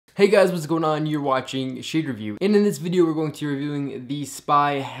Hey guys, what's going on? You're watching Shade Review, and in this video we're going to be reviewing the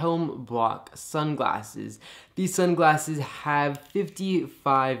Spy Helm Block sunglasses. These sunglasses have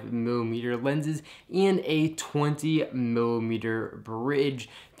 55mm lenses and a 20mm bridge.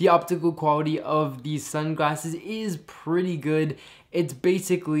 The optical quality of these sunglasses is pretty good. It's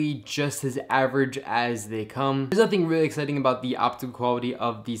basically just as average as they come. There's nothing really exciting about the optical quality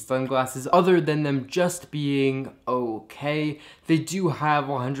of these sunglasses other than them just being okay. They do have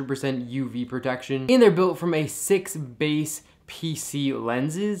 100% UV protection, and they're built from a 6 base PC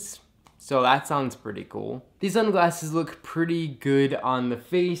lenses. So that sounds pretty cool. These sunglasses look pretty good on the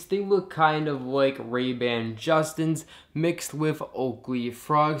face. They look kind of like Ray-Ban Justins mixed with Oakley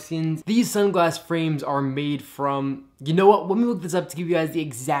Frogskins. These sunglass frames are made from, you know what, let me look this up to give you guys the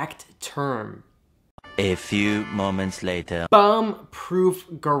exact term. A few moments later.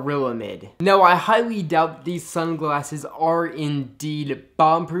 Bomb-proof Gorilla Mid. Now, I highly doubt these sunglasses are indeed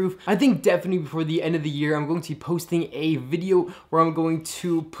bomb-proof. I think definitely before the end of the year, I'm going to be posting a video where I'm going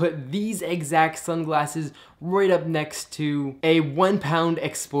to put these exact sunglasses right up next to a 1-pound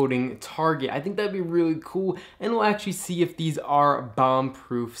exploding target. I think that'd be really cool, and we'll actually see if these are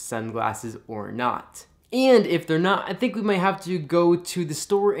bomb-proof sunglasses or not. And if they're not, I think we might have to go to the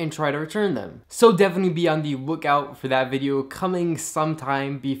store and try to return them. So definitely be on the lookout for that video coming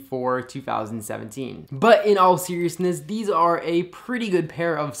sometime before 2017. But in all seriousness, these are a pretty good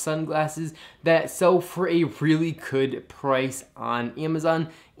pair of sunglasses that sell for a really good price on Amazon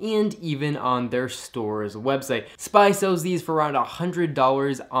and even on their store's website. Spy sells these for around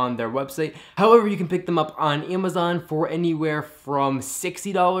 $100 on their website. However, you can pick them up on Amazon for anywhere from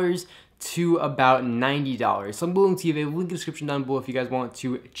 $60 to about $90. So I'm going to leave a link in the description down below if you guys want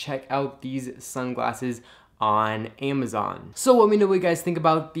to check out these sunglasses on Amazon. So let me know what you guys think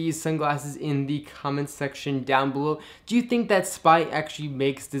about these sunglasses in the comments section down below. Do you think that Spy actually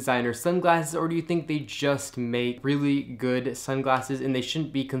makes designer sunglasses, or do you think they just make really good sunglasses and they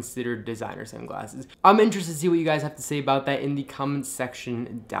shouldn't be considered designer sunglasses? I'm interested to see what you guys have to say about that in the comments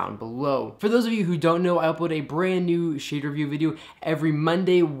section down below. For those of you who don't know, I upload a brand new shade review video every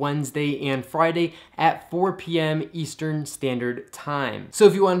Monday, Wednesday, and Friday at 4 p.m. Eastern Standard Time. So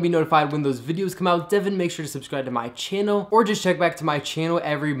if you want to be notified when those videos come out, definitely make sure to subscribe to my channel, or just check back to my channel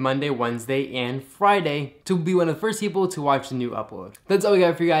every Monday, Wednesday, and Friday to be one of the first people to watch the new upload. That's all I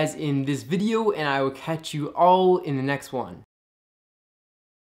got for you guys in this video, and I will catch you all in the next one.